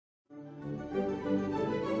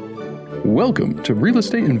Welcome to Real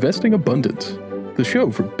Estate Investing Abundance, the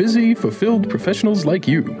show for busy, fulfilled professionals like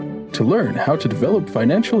you to learn how to develop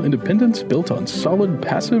financial independence built on solid,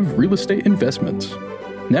 passive real estate investments.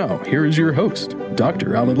 Now, here is your host,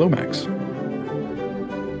 Dr. Alan Lomax.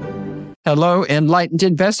 Hello, enlightened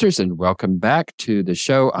investors, and welcome back to the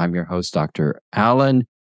show. I'm your host, Dr. Alan,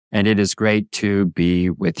 and it is great to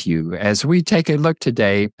be with you as we take a look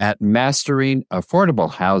today at mastering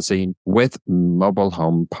affordable housing with mobile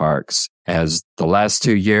home parks. As the last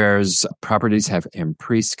 2 years, properties have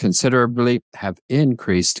increased considerably, and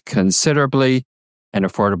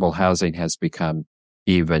affordable housing has become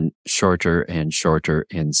even shorter and shorter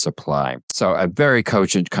in supply. So a very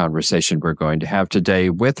cogent conversation we're going to have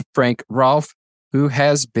today with Frank Rolfe, who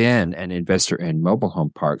has been an investor in mobile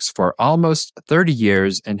home parks for almost 30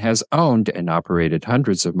 years and has owned and operated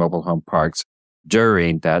hundreds of mobile home parks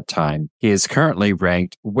during that time. He is currently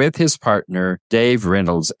ranked with his partner, Dave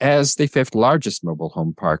Reynolds, as the fifth largest mobile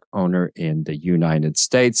home park owner in the United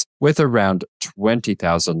States, with around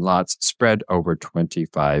 20,000 lots spread over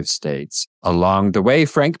 25 states. Along the way,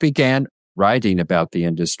 Frank began writing about the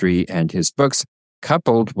industry, and his books,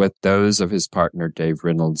 coupled with those of his partner, Dave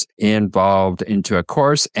Reynolds, evolved into a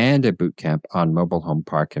course and a boot camp on mobile home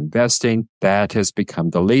park investing that has become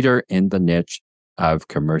the leader in the niche of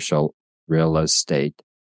commercial real estate.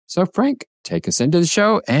 So Frank, take us into the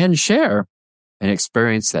show and share an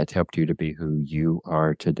experience that helped you to be who you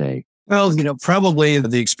are today. Well, probably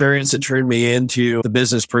the experience that turned me into the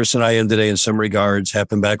business person I am today in some regards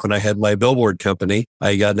happened back when I had my billboard company.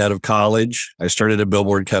 I got out of college. I started a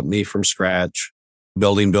billboard company from scratch,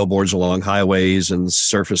 building billboards along highways and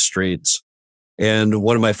surface streets. And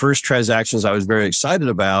one of my first transactions I was very excited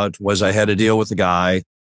about was I had a deal with a guy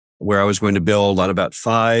where I was going to build on about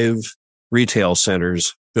 5 retail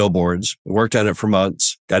centers, billboards. Worked on it for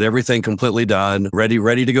months, got everything completely done,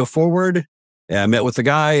 ready to go forward. And I met with the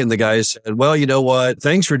guy, and the guy said, well, you know what?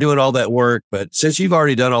 Thanks for doing all that work, but since you've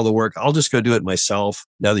already done all the work, I'll just go do it myself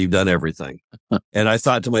now that you've done everything. And I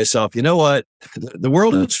thought to myself, you know what? The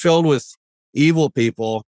world is filled with evil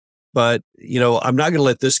people, but, I'm not going to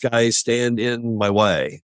let this guy stand in my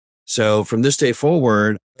way. So from this day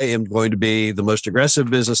forward, I am going to be the most aggressive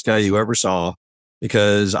business guy you ever saw,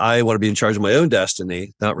 because I want to be in charge of my own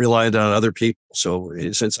destiny, not reliant on other people. So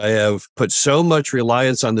since I have put so much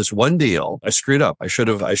reliance on this one deal, I screwed up. I should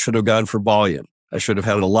have gone for volume. I should have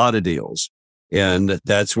had a lot of deals. And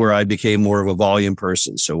that's where I became more of a volume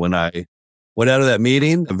person. So when I went out of that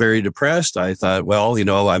meeting, I'm very depressed. I thought, well,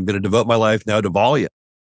 I'm going to devote my life now to volume.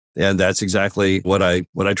 And that's exactly what I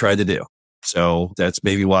tried to do. So that's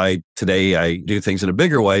maybe why today I do things in a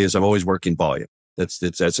bigger way, is I'm always working volume.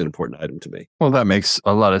 That's an important item to me. Well, that makes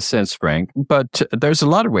a lot of sense, Frank. But there's a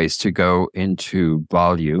lot of ways to go into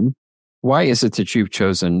volume. Why is it that you've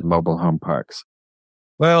chosen mobile home parks?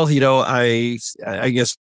 Well, I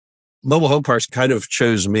guess mobile home parks kind of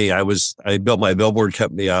chose me. I built my billboard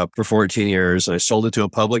company up for 14 years, and I sold it to a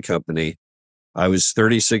public company. I was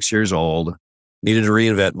 36 years old, needed to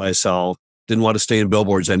reinvent myself. Didn't want to stay in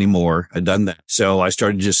billboards anymore. I'd done that. So I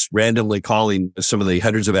started just randomly calling some of the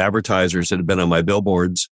hundreds of advertisers that had been on my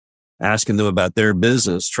billboards, asking them about their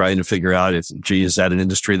business, trying to figure out if, is that an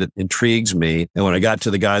industry that intrigues me? And when I got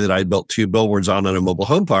to the guy that I'd built 2 billboards on a mobile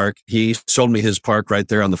home park, he sold me his park right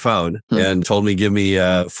there on the phone and told me, give me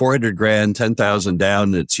 $400,000, $10,000 down,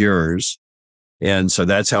 and it's yours. And so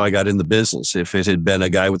that's how I got in the business. If it had been a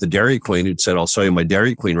guy with a Dairy Queen who'd said, I'll sell you my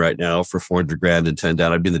Dairy Queen right now for $400,000 and 10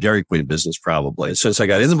 down, I'd be in the Dairy Queen business probably. Since I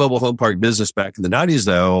got in the mobile home park business back in the 90s,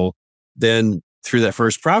 though, then through that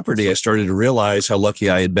first property, I started to realize how lucky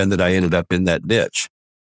I had been that I ended up in that niche.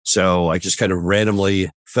 So I just kind of randomly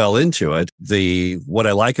fell into it. What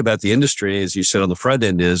I like about the industry, as you said on the front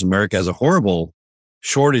end, is America has a horrible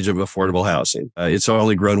shortage of affordable housing. It's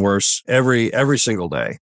only grown worse every single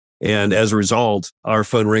day. And as a result, our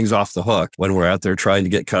phone rings off the hook when we're out there trying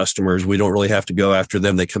to get customers. We don't really have to go after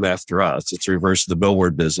them. They come after us. It's the reverse of the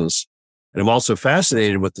billboard business. And I'm also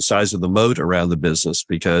fascinated with the size of the moat around the business,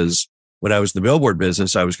 because when I was in the billboard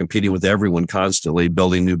business, I was competing with everyone constantly,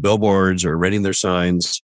 building new billboards or renting their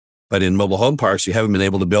signs. But in mobile home parks, you haven't been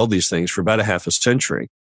able to build these things for about a half a century.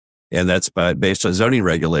 And that's based on zoning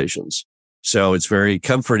regulations. So it's very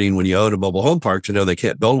comforting when you own a mobile home park to know they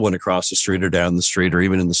can't build one across the street or down the street or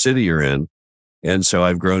even in the city you're in. And so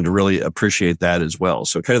I've grown to really appreciate that as well.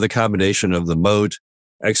 So kind of the combination of the moat,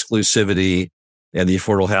 exclusivity, and the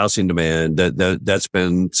affordable housing demand, that's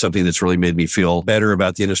been something that's really made me feel better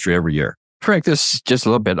about the industry every year. Frank, this is just a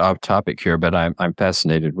little bit off topic here, but I'm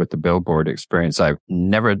fascinated with the billboard experience. I've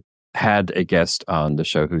never had a guest on the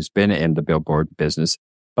show who's been in the billboard business.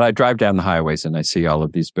 But I drive down the highways and I see all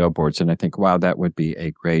of these billboards and I think, wow, that would be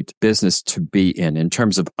a great business to be in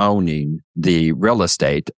terms of owning the real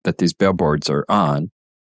estate that these billboards are on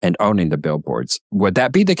and owning the billboards. Would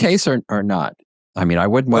that be the case or not? I mean, I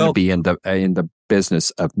wouldn't want to be in the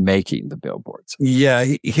business of making the billboards. Yeah,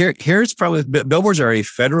 here's probably billboards are a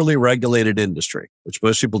federally regulated industry, which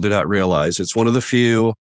most people do not realize. It's one of the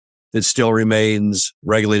few that still remains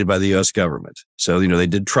regulated by the U.S. government. So, they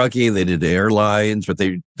did trucking, they did airlines, but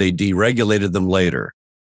they deregulated them later.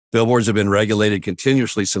 Billboards have been regulated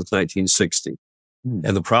continuously since 1960.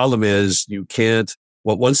 And the problem is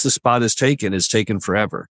once the spot is taken, it's taken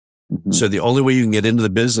forever. Mm-hmm. So the only way you can get into the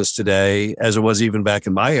business today, as it was even back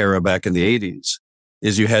in my era, back in the 80s,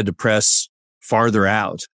 is you had to press farther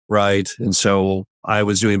out, right? And so I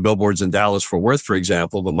was doing billboards in Dallas-Fort Worth, for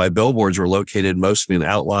example, but my billboards were located mostly in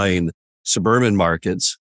outlying suburban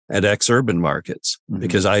markets and ex-urban markets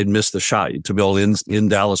because I had missed the shot. To build in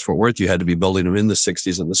Dallas-Fort Worth, you had to be building them in the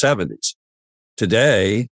 60s and the 70s.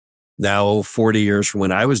 Today, now 40 years from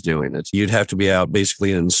when I was doing it, you'd have to be out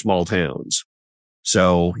basically in small towns.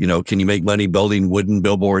 So, can you make money building wooden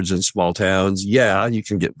billboards in small towns? Yeah, you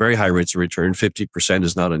can get very high rates of return. 50%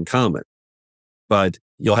 is not uncommon. But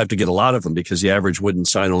you'll have to get a lot of them because the average wooden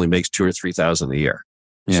sign only makes $2,000 or $3,000 a year.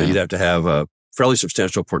 Yeah. So you'd have to have a fairly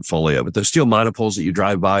substantial portfolio. But those steel monopoles that you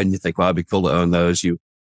drive by and you think, well, it'd be cool to own those, you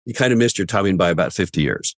kind of missed your timing by about 50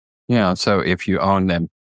 years. Yeah. So if you own them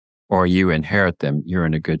or you inherit them, you're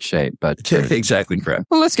in a good shape. But exactly correct.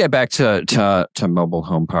 Well, let's get back to mobile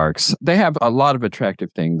home parks. They have a lot of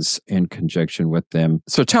attractive things in conjunction with them.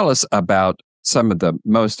 So tell us about some of the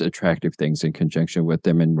most attractive things in conjunction with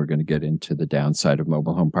them, and we're going to get into the downside of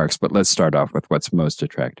mobile home parks. But let's start off with what's most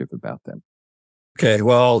attractive about them. Okay,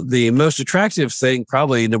 well, the most attractive thing,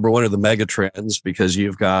 probably number one, are the mega trends, because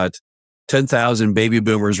you've got 10,000 baby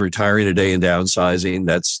boomers retiring a day and downsizing.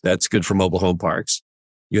 That's good for mobile home parks.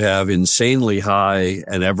 You have insanely high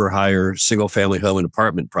and ever higher single family home and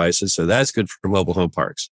apartment prices. So that's good for mobile home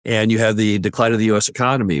parks. And you have the decline of the U.S.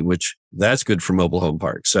 economy, which that's good for mobile home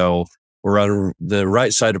parks. So we're on the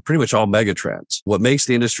right side of pretty much all mega trends. What makes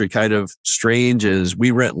the industry kind of strange is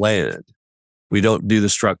we rent land. We don't do the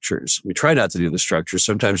structures. We try not to do the structures.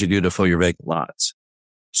 Sometimes you do to fill your vacant lots.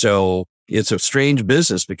 So it's a strange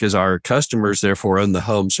business because our customers therefore own the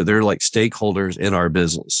home. So they're like stakeholders in our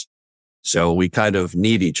business. So we kind of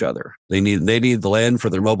need each other. They need the land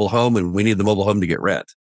for their mobile home and we need the mobile home to get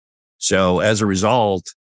rent. So as a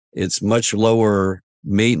result, it's much lower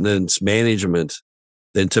maintenance management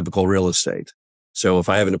than typical real estate. So if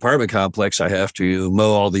I have an apartment complex, I have to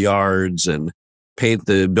mow all the yards and paint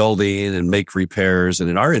the building and make repairs. And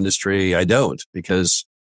in our industry, I don't, because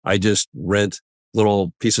I just rent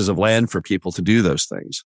little pieces of land for people to do those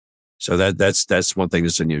things. So that's one thing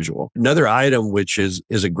that's unusual. Another item, which is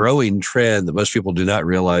a growing trend that most people do not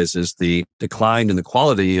realize, is the decline in the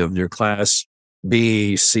quality of your class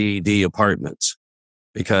B, C, D apartments.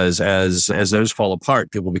 Because as those fall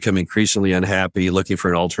apart, people become increasingly unhappy, looking for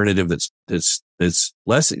an alternative that's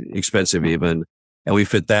less expensive even. And we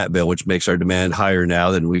fit that bill, which makes our demand higher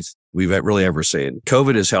now than we've really ever seen.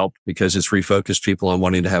 COVID has helped because it's refocused people on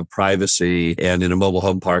wanting to have privacy. And in a mobile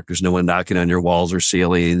home park, there's no one knocking on your walls or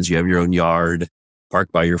ceilings. You have your own yard,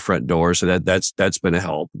 parked by your front door. So that's been a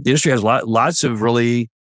help. The industry has lots of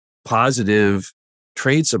really positive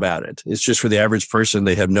traits about it. It's just for the average person,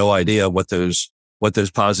 they have no idea what those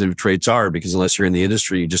positive traits are, because unless you're in the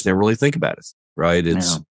industry, you just never really think about it, right?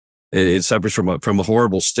 It suffers from a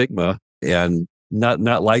horrible stigma and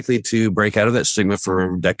not likely to break out of that stigma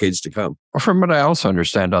for decades to come. From what I also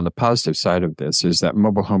understand on the positive side of this is that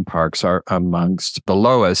mobile home parks are amongst the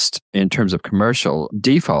lowest in terms of commercial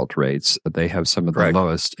default rates. They have some of the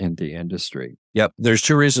lowest in the industry. Yep. There's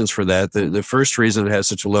two reasons for that. The first reason it has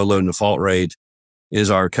such a low loan default rate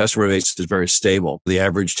is our customer base is very stable. The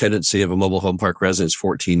average tenancy of a mobile home park resident is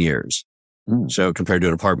 14 years. So compared to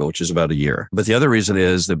an apartment, which is about a year. But the other reason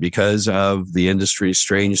is that because of the industry's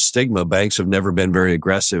strange stigma, banks have never been very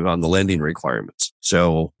aggressive on the lending requirements.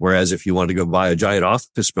 So whereas if you want to go buy a giant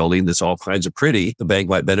office building that's all kinds of pretty, the bank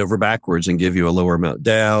might bend over backwards and give you a lower amount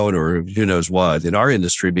down or who knows what. In our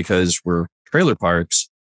industry, because we're trailer parks,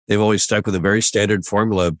 they've always stuck with a very standard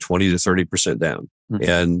formula of 20 to 30% down.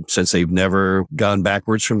 And since they've never gone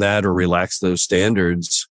backwards from that or relaxed those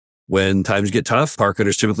standards, when times get tough, park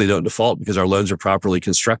owners typically don't default because our loans are properly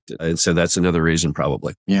constructed. And so that's another reason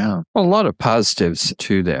probably. Yeah. Well, a lot of positives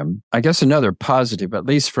to them. I guess another positive, at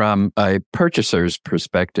least from a purchaser's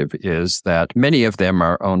perspective, is that many of them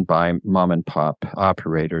are owned by mom and pop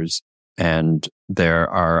operators. And there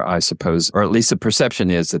are, I suppose, or at least the perception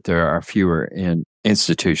is that there are fewer in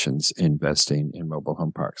institutions investing in mobile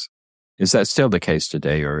home parks. Is that still the case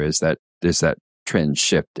today, or is that trend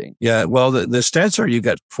shifting? Yeah, well, the stats are you've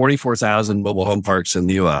got 44,000 mobile home parks in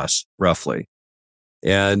the U.S., roughly.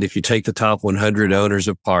 And if you take the top 100 owners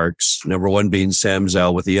of parks, number one being Sam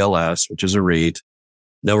Zell with ELS, which is a REIT,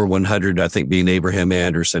 number 100, I think, being Abraham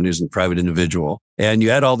Anderson, who's a private individual. And you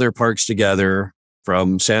add all their parks together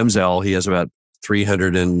from Sam Zell, he has about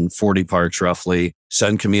 340 parks roughly.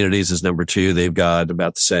 Sun Communities is number two. They've got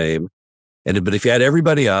about the same. But if you add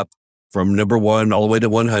everybody up from number one all the way to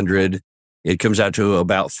 100, it comes out to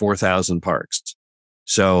about 4,000 parks.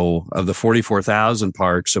 So of the 44,000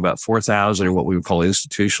 parks, about 4,000 are what we would call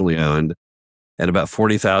institutionally owned, and about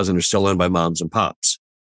 40,000 are still owned by moms and pops.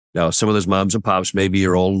 Now, some of those moms and pops may be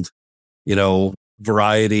your old,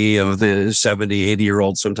 variety of the 70,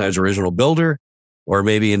 80-year-old, sometimes original builder, or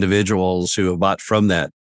maybe individuals who have bought from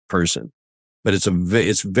that person. But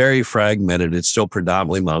it's very fragmented. It's still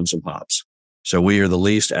predominantly moms and pops. So we are the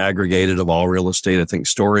least aggregated of all real estate. I think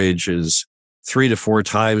storage is 3 to 4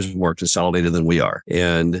 times more consolidated than we are.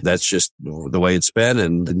 And that's just the way it's been.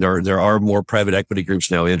 And there are more private equity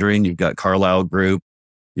groups now entering. You've got Carlyle Group,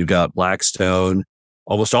 you've got Blackstone,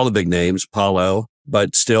 almost all the big names, Apollo,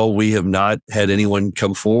 but still we have not had anyone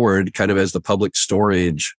come forward kind of as the public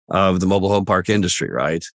storage of the mobile home park industry,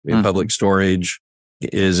 right? I mean, public storage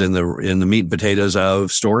is in the meat and potatoes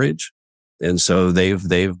of storage. And so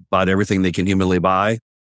they've bought everything they can humanly buy.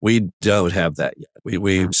 We don't have that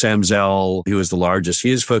yet. Sam Zell, who is the largest, he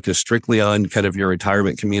is focused strictly on kind of your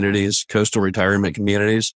retirement communities, coastal retirement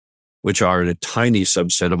communities, which are a tiny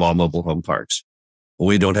subset of all mobile home parks.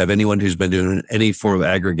 We don't have anyone who's been doing any form of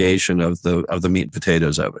aggregation of the meat and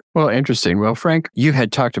potatoes of it. Well, interesting. Well, Frank, you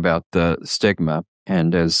had talked about the stigma,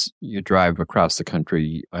 and as you drive across the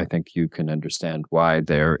country, I think you can understand why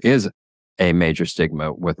there is a major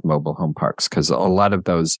stigma with mobile home parks, because a lot of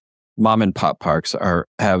those mom and pop parks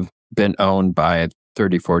have been owned by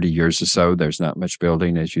 30, 40 years or so. There's not much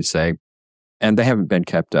building, as you say, and they haven't been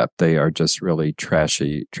kept up. They are just really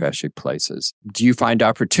trashy places. Do you find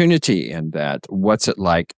opportunity in that? What's it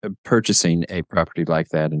like purchasing a property like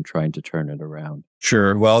that and trying to turn it around?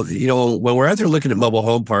 Sure. Well, when we're out there looking at mobile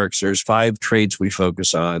home parks, there's 5 traits we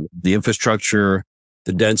focus on: the infrastructure,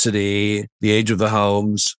 the density, the age of the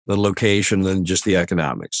homes, the location, and just the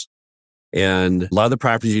economics. And a lot of the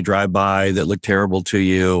properties you drive by that look terrible to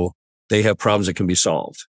you, they have problems that can be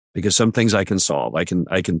solved, because some things I can solve. I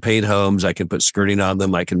can paint homes. I can put skirting on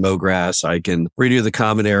them. I can mow grass. I can redo the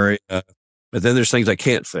common area. But then there's things I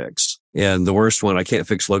can't fix. And the worst one, I can't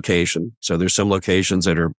fix location. So there's some locations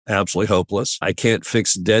that are absolutely hopeless. I can't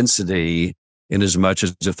fix density in as much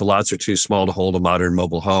as if the lots are too small to hold a modern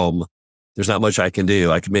mobile home. There's not much I can do.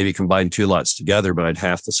 I could maybe combine 2 lots together, but I'd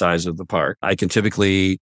half the size of the park. I can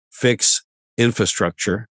typically fix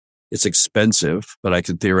infrastructure. It's expensive, but I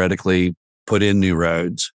could theoretically put in new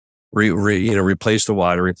roads, replace the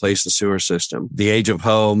water, replace the sewer system. The age of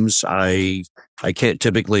homes, I can't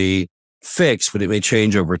typically fix, but it may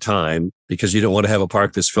change over time, because you don't want to have a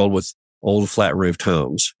park that's filled with old flat roofed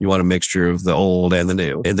homes. You want a mixture of the old and the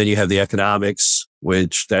new. And then you have the economics,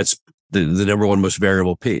 which that's the number one most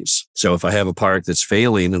variable piece. So if I have a park that's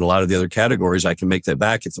failing in a lot of the other categories, I can make that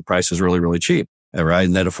back if the price is really, really cheap. All right.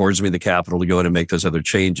 And that affords me the capital to go in and make those other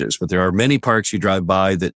changes. But there are many parks you drive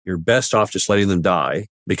by that you're best off just letting them die,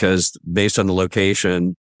 because based on the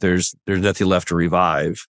location, there's nothing left to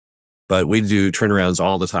revive. But we do turnarounds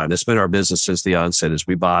all the time. That's been our business since the onset, is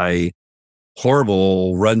we buy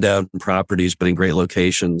horrible rundown properties, but in great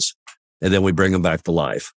locations, and then we bring them back to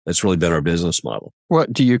life. That's really been our business model.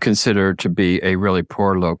 What do you consider to be a really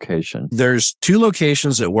poor location? There's 2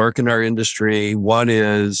 locations that work in our industry. One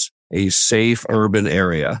is a safe urban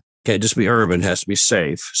area. Can't just be urban, it has to be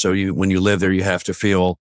safe. So when you live there, you have to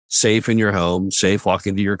feel safe in your home, safe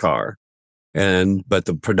walking to your car. But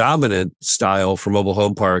the predominant style for mobile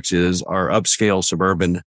home parks is our upscale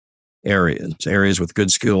suburban areas with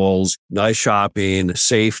good schools, nice shopping,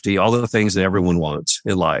 safety, all the things that everyone wants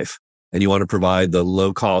in life. And you want to provide the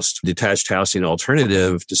low cost detached housing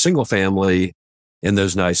alternative to single family in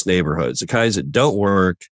those nice neighborhoods. The kinds that don't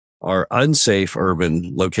work are unsafe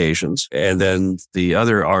urban locations. And then the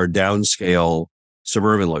other are downscale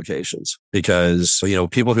suburban locations, because,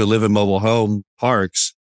 people who live in mobile home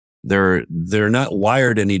parks, they're not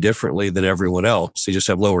wired any differently than everyone else. They just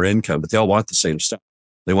have lower income, but they all want the same stuff.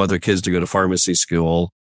 They want their kids to go to pharmacy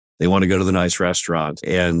school. They want to go to the nice restaurant,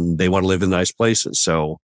 and they want to live in nice places.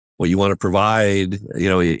 So what you want to provide,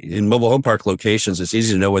 in mobile home park locations, it's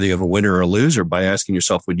easy to know whether you have a winner or a loser by asking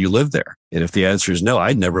yourself, would you live there? And if the answer is no,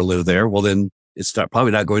 I'd never live there, well, then it's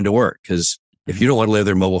probably not going to work, because If you don't want to live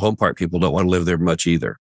there, mobile home park people don't want to live there much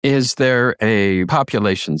either. Is there a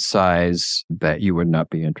population size that you would not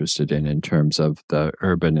be interested in terms of the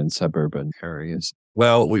urban and suburban areas?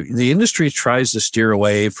 Well, the industry tries to steer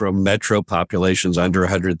away from metro populations under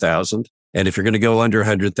 100,000. And if you're going to go under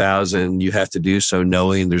 100,000, you have to do so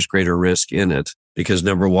knowing there's greater risk in it because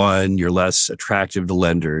number one, you're less attractive to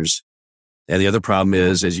lenders. And the other problem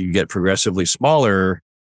is as you get progressively smaller,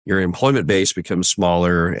 your employment base becomes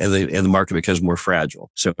smaller and the market becomes more fragile.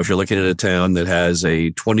 So if you're looking at a town that has a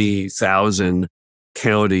 20,000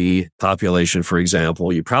 county population, for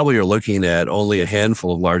example, you probably are looking at only a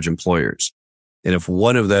handful of large employers. And if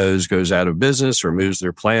one of those goes out of business or moves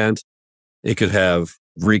their plant, it could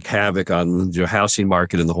wreak havoc on the housing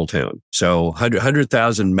market in the whole town. So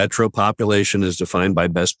 100,000 metro population is defined by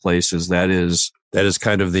Best Places. That is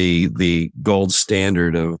kind of the gold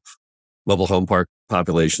standard of mobile home park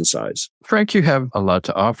population size. Frank, you have a lot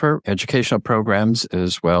to offer, educational programs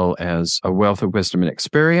as well as a wealth of wisdom and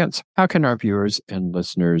experience. How can our viewers and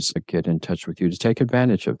listeners get in touch with you to take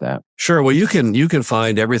advantage of that? Sure. Well, you can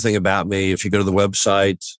find everything about me if you go to the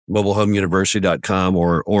website, mobilehomeuniversity.com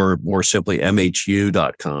or more simply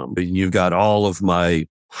mhu.com. You've got all of my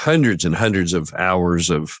hundreds and hundreds of hours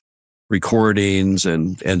of recordings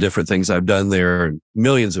and different things I've done there,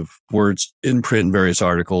 millions of words in print and various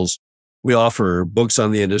articles. We offer books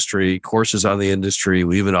on the industry, courses on the industry.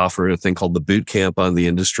 We even offer a thing called the boot camp on the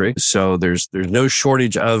industry. So there's no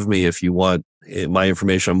shortage of me if you want my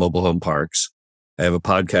information on mobile home parks. I have a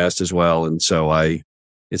podcast as well. And so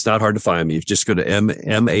it's not hard to find me. If you just go to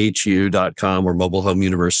mhu.com or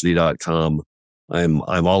mobilehomeuniversity.com,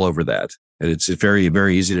 I'm all over that. And it's very,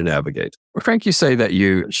 very easy to navigate. Well, Frank, you say that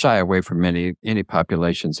you shy away from any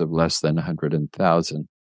populations of less than 100,000,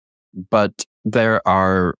 but there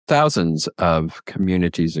are thousands of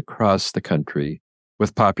communities across the country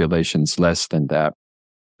with populations less than that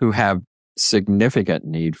who have significant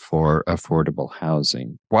need for affordable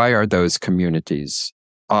housing. Why are those communities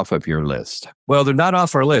off of your list? Well, they're not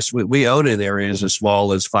off our list. We own in areas as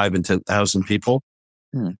small as 5,000 and 10,000 people.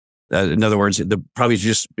 In other words,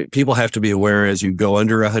 people have to be aware as you go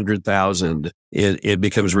under 100,000, it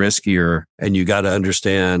becomes riskier and you got to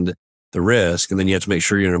understand the risk. And then you have to make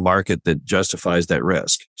sure you're in a market that justifies that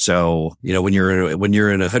risk. So, when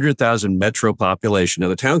you're in 100,000 metro population, now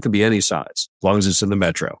the town can be any size as long as it's in the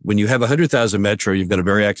metro. When you have 100,000 metro, you've got a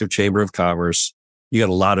very active chamber of commerce. You got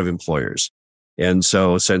a lot of employers. And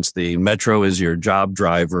so since the metro is your job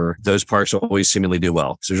driver, those parks always seemingly do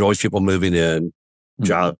well. So there's always people moving in,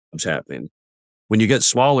 jobs happening. When you get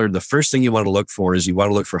smaller, the first thing you want to look for is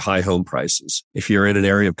high home prices. If you're in an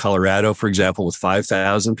area of Colorado, for example, with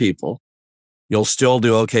 5,000 people, you'll still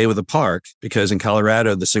do okay with a park because in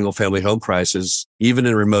Colorado, the single family home prices, even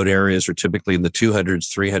in remote areas, are typically in the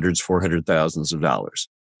 200s, 300s, 400,000s of dollars.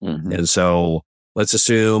 Mm-hmm. And so let's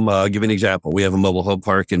assume, I'll give you an example. We have a mobile home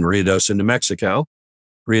park in Ruidoso, New Mexico.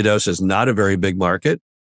 Ruidoso is not a very big market.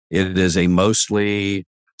 It is a mostly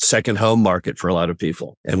second home market for a lot of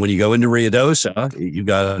people. And when you go into Ruidoso,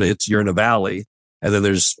 you're in a valley and then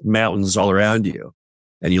there's mountains all around you.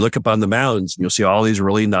 And you look up on the mountains and you'll see all these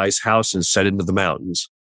really nice houses set into the mountains.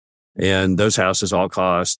 And those houses all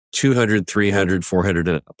cost $200, $300, $400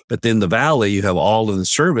 and up. But then the valley, you have all of the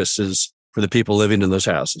services for the people living in those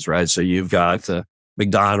houses, right? So you've got the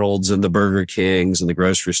McDonald's and the Burger Kings and the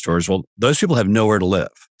grocery stores. Well, those people have nowhere to live.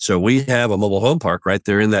 So we have a mobile home park right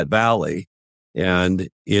there in that valley. And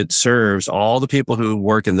it serves all the people who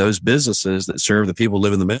work in those businesses that serve the people who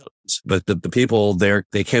live in the mountains. But the people there,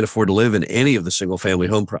 they can't afford to live in any of the single family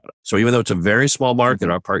home products. So even though it's a very small market,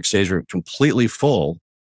 our park stays are completely full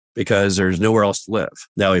because there's nowhere else to live.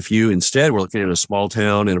 Now, if you instead were looking at a small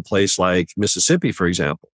town in a place like Mississippi, for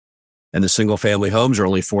example, and the single family homes are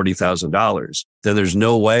only $40,000, then there's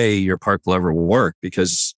no way your park will ever work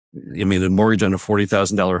because the mortgage on a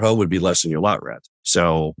 $40,000 home would be less than your lot rent.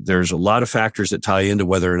 So there's a lot of factors that tie into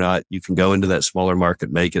whether or not you can go into that smaller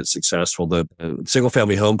market, make it successful. The single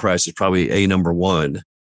family home price is probably number one.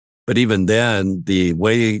 But even then, the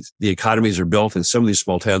way the economies are built in some of these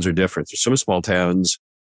small towns are different. There's some small towns,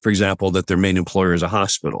 for example, that their main employer is a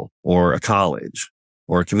hospital or a college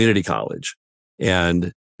or a community college.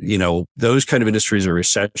 And, those kind of industries are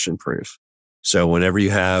recession proof. So whenever you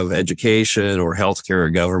have education or healthcare or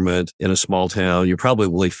government in a small town, you're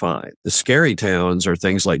probably fine. The scary towns are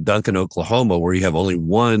things like Duncan, Oklahoma, where you have only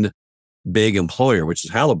one big employer, which is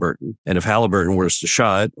Halliburton. And if Halliburton was to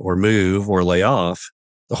shut or move or lay off,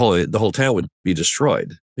 the whole town would be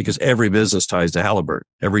destroyed because every business ties to Halliburton.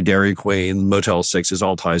 Every Dairy Queen, Motel 6 is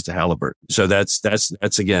all ties to Halliburton. So that's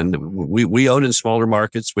again, we own in smaller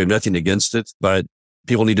markets. We have nothing against it, but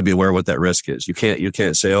people need to be aware of what that risk is. You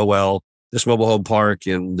can't say, oh, well, this mobile home park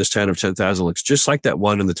in this town of 10,000 looks just like that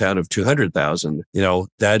one in the town of 200,000.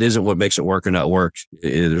 That isn't what makes it work or not work.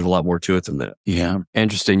 There's a lot more to it than that. Yeah.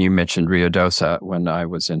 Interesting. You mentioned Ruidoso. When I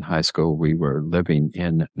was in high school, we were living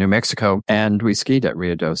in New Mexico and we skied at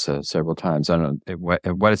Ruidoso several times. I don't know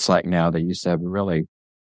what it's like now. They used to have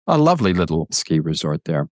a lovely little ski resort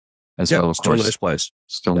there. Well, of still course, a nice place.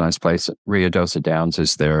 Still a nice place. Ruidoso Downs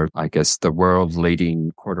is there, I guess, the world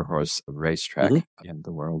leading quarter horse racetrack in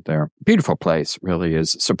the world there. Beautiful place, really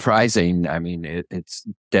is. Surprising. I mean, it's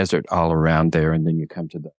desert all around there. And then you come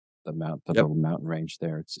to the little mountain range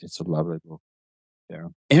there. It's a lovely little there.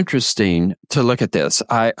 Interesting to look at this.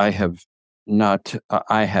 I had a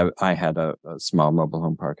small mobile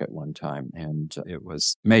home park at one time, and it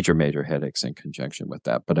was major headaches in conjunction with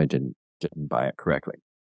that, but I didn't buy it correctly.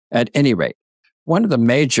 At any rate, one of the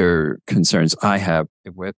major concerns I have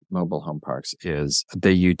with mobile home parks is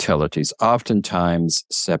the utilities. Oftentimes,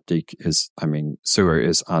 sewer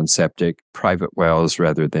is on septic, private wells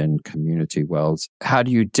rather than community wells. How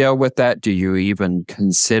do you deal with that? Do you even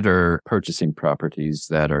consider purchasing properties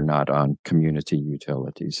that are not on community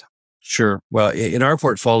utilities? Sure. Well, in our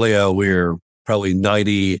portfolio, we're probably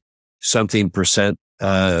 90-something%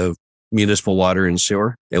 municipal water and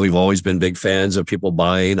sewer. And we've always been big fans of people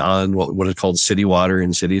buying on what is called city water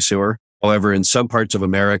and city sewer. However, in some parts of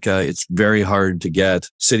America, it's very hard to get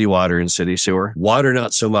city water and city sewer. Water,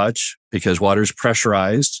 not so much, because water is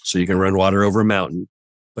pressurized, so you can run water over a mountain.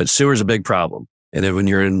 But sewer is a big problem. And then when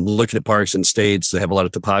you're looking at parks in states that have a lot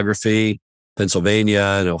of topography,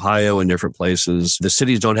 Pennsylvania and Ohio and different places, the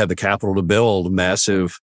cities don't have the capital to build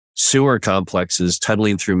massive sewer complexes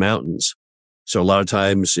tunneling through mountains. So a lot of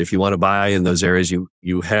times, if you want to buy in those areas,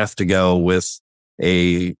 you have to go with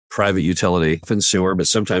a private utility and sewer, but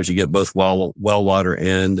sometimes you get both well water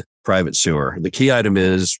and private sewer. The key item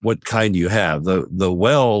is what kind do you have? The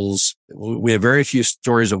wells, we have very few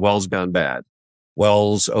stories of wells gone bad.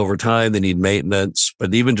 Wells over time, they need maintenance,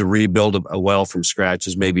 but even to rebuild a well from scratch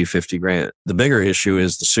is maybe $50,000. The bigger issue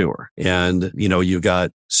is the sewer. And, you've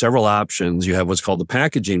got several options. You have what's called the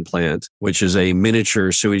packaging plant, which is a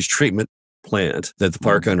miniature sewage treatment plant that the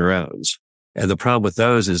park owner owns. And the problem with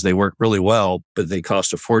those is they work really well, but they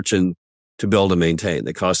cost a fortune to build and maintain.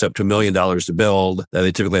 They cost up to $1 million to build.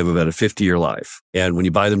 They typically have about a 50-year life. And when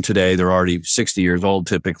you buy them today, they're already 60 years old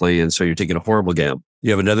typically. And so you're taking a horrible gamble. You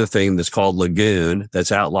have another thing that's called lagoon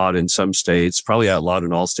that's outlawed in some states, probably outlawed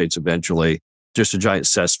in all states eventually, just a giant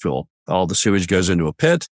cesspool. All the sewage goes into a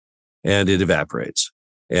pit and it evaporates.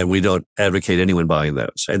 And we don't advocate anyone buying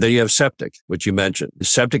those. And then you have septic, which you mentioned.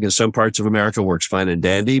 Septic in some parts of America works fine and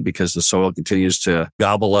dandy because the soil continues to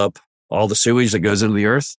gobble up all the sewage that goes into the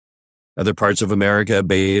earth. Other parts of America,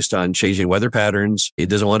 based on changing weather patterns, it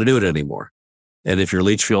doesn't want to do it anymore. And if your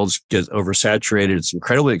leach fields get oversaturated, it's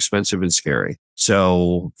incredibly expensive and scary.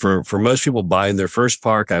 So for most people buying their first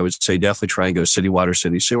park, I would say definitely try and go city water,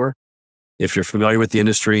 city sewer. If you're familiar with the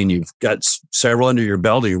industry and you've got several under your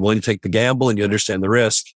belt and you're willing to take the gamble and you understand the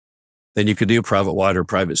risk, then you could do private water,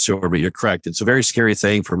 private sewer. But you're correct. It's a very scary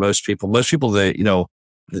thing for most people. Most people that,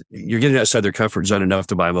 you're getting outside their comfort zone enough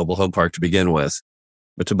to buy a mobile home park to begin with.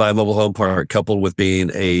 But to buy a mobile home park coupled with being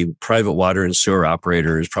a private water and sewer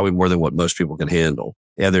operator is probably more than what most people can handle.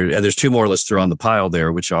 And there's two more let's throw on the pile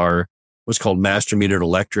there, which are what's called master metered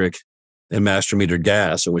electric and master metered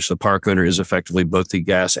gas, in which the park owner is effectively both the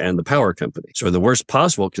gas and the power company. So in the worst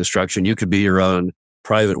possible construction, you could be your own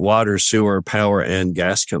private water, sewer, power, and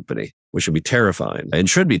gas company, which would be terrifying and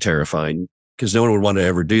should be terrifying because no one would want to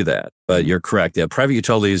ever do that. But you're correct. Yeah, private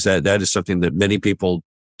utilities, that is something that many people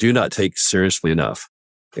do not take seriously enough.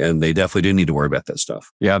 And they definitely do need to worry about that stuff.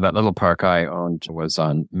 Yeah, that little park I owned was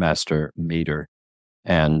on master meter.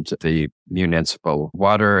 And the municipal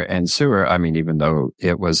water and sewer, even though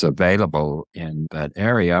it was available in that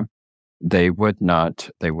area, they would not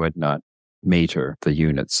meter the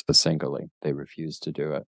units singly. They refused to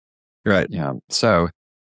do it. Right. Yeah. So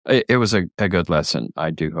it was a good lesson. I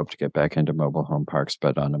do hope to get back into mobile home parks,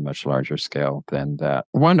 but on a much larger scale than that.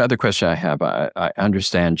 One other question I have, I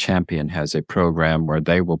understand Champion has a program where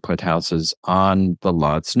they will put houses on the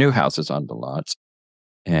lots, new houses on the lots,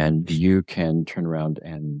 and you can turn around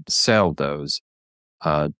and sell those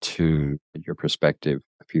to your prospective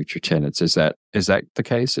future tenants. Is that the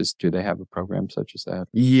case? Do they have a program such as that?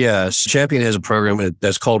 Yes. Champion has a program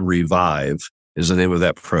that's called Revive is the name of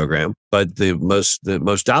that program. But the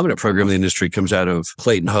most dominant program in the industry comes out of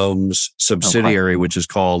Clayton Homes subsidiary, which is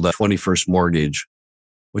called 21st Mortgage,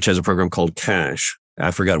 which has a program called CASH.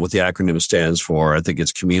 I forgot what the acronym stands for. I think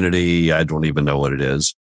it's community. I don't even know what it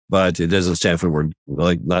is. but it doesn't stand for the word,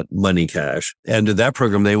 like, not money cash. And in that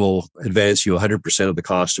program, they will advance you 100% of the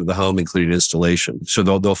cost of the home, including installation. So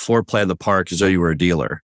they'll floor plan the park as though you were a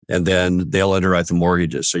dealer, and then they'll underwrite the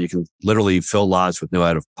mortgages. So you can literally fill lots with no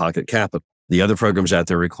out-of-pocket capital. The other programs out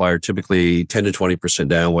there require typically 10 to 20%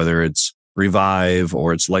 down, whether it's Revive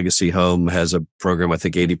or it's Legacy Home has a program, I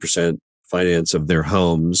think 80% finance of their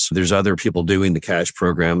homes. There's other people doing the cash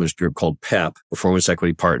program. There's a group called PEP, Performance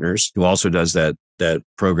Equity Partners, who also does that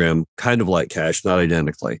program kind of like cash, not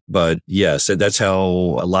identically. But yes, that's how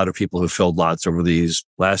a lot of people who filled lots over these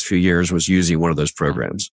last few years was using one of those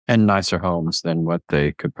programs. And nicer homes than what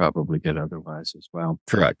they could probably get otherwise as well.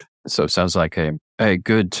 Correct. So it sounds like a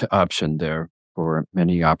good option there for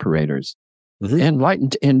many operators. Mm-hmm.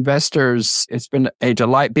 Enlightened investors, it's been a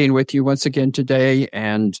delight being with you once again today.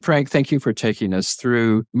 And Frank, thank you for taking us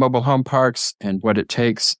through mobile home parks and what it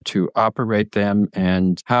takes to operate them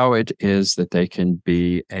and how it is that they can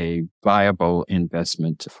be a viable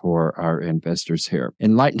investment for our investors here.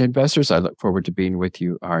 Enlightened investors, I look forward to being with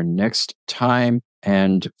you our next time.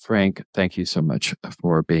 And Frank, thank you so much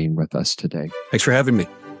for being with us today. Thanks for having me.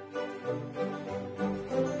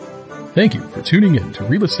 Thank you for tuning in to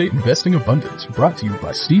Real Estate Investing Abundance, brought to you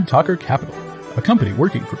by Steve Talker Capital, a company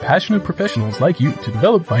working for passionate professionals like you to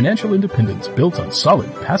develop financial independence built on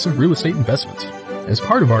solid, passive real estate investments. As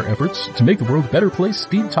part of our efforts to make the world a better place,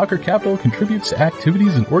 Steve Talker Capital contributes to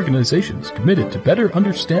activities and organizations committed to better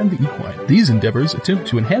understand the equine. These endeavors attempt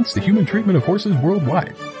to enhance the human treatment of horses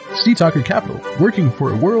worldwide. Steve Talker Capital, working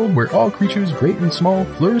for a world where all creatures, great and small,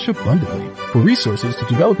 flourish abundantly. For resources to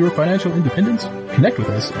develop your financial independence, connect with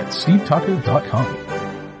us at stevetalker.com.